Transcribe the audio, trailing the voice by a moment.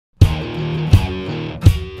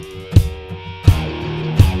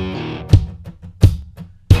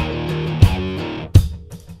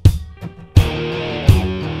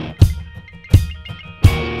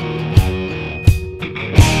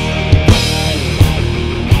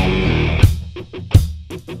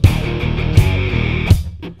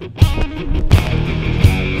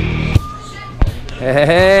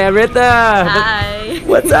Hey, Amritha! Hi!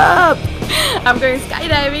 What's up? I'm going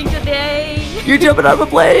skydiving today! You're jumping out of a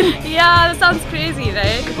plane? Yeah, that sounds crazy,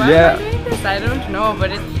 right? Why am I doing this? I don't know,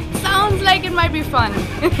 but it sounds like it might be fun.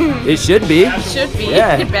 It should be. It should be.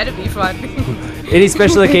 Yeah. It better be fun. Any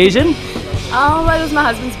special occasion? Well, it was my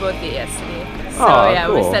husband's birthday yesterday. So yeah,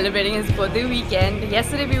 cool. we're celebrating his birthday weekend.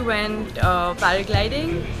 Yesterday we went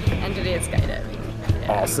paragliding and today it's skydiving.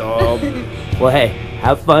 Yeah. Awesome. Well, hey,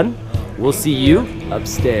 have fun. We'll see you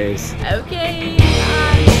upstairs. Okay.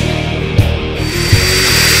 Bye.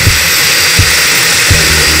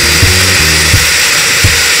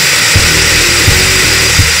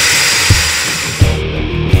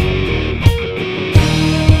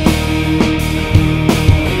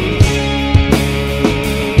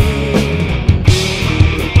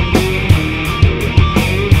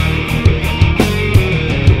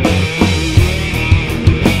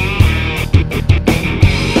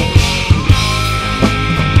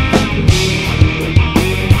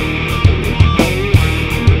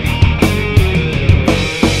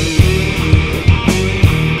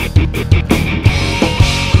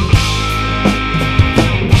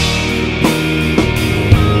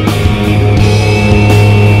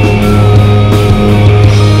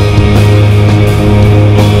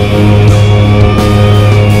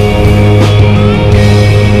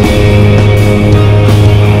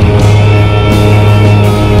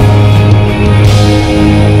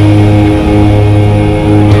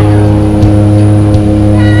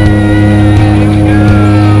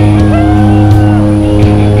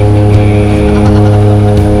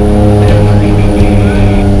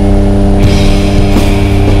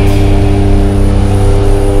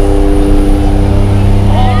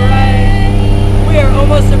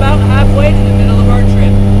 About halfway to the middle of our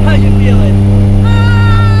trip. How you feeling?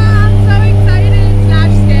 I'm so excited,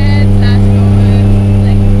 /scared, /nervous.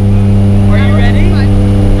 Are you ready?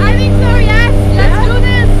 I think so, yes. Let's do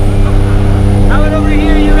this. How about over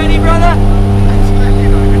here? You ready, brother?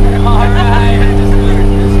 Alright. Just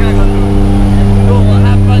gotta go through. Cool. Well,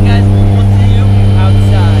 have fun, guys. We'll see you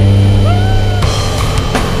outside.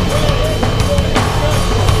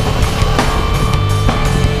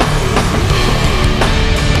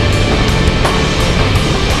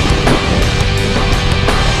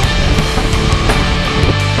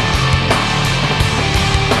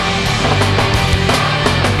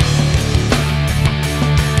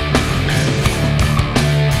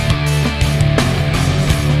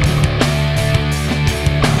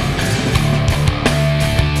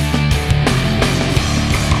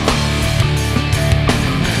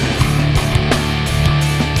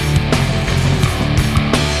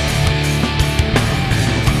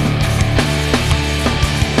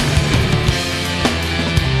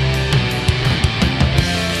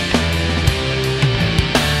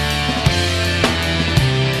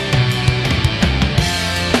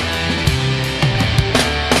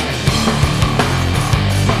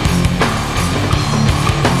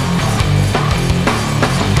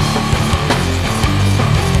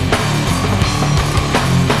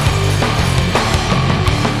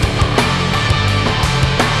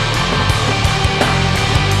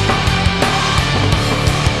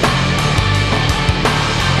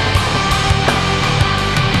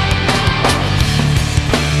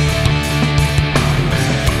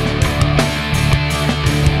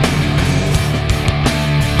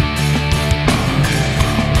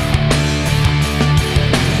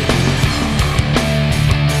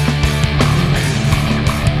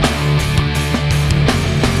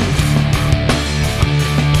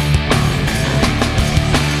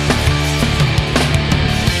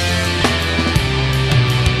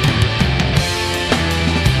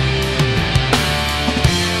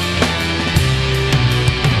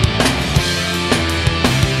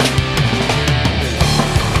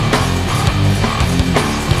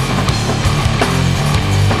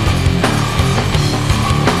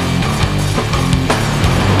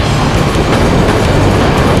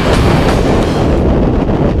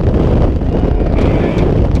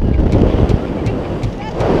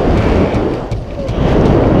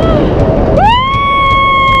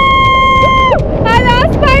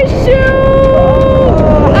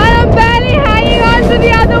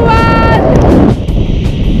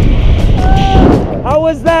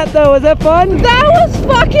 Was that fun? That was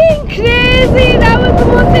fucking crazy! That was the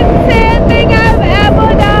most insane thing I've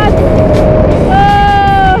ever done!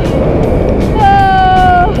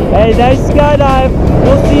 Hey, nice skydive.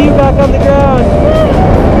 We'll see you back on the ground.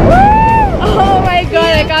 Oh my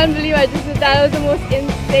god, I can't believe I just did that. That was the most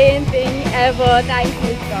insane thing ever. Thank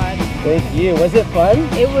you, God. Thank you. Was it fun?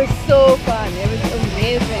 It was so fun. It was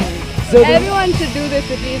amazing. So Everyone should do this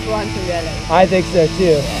at least once in their life. I think so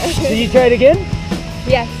too. Did you try it again?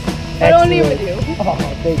 Yes, but only with you. Oh,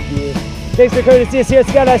 thank you. Thanks for coming to see us here at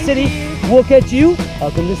Skydive City. We'll catch you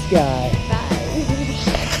up in the sky.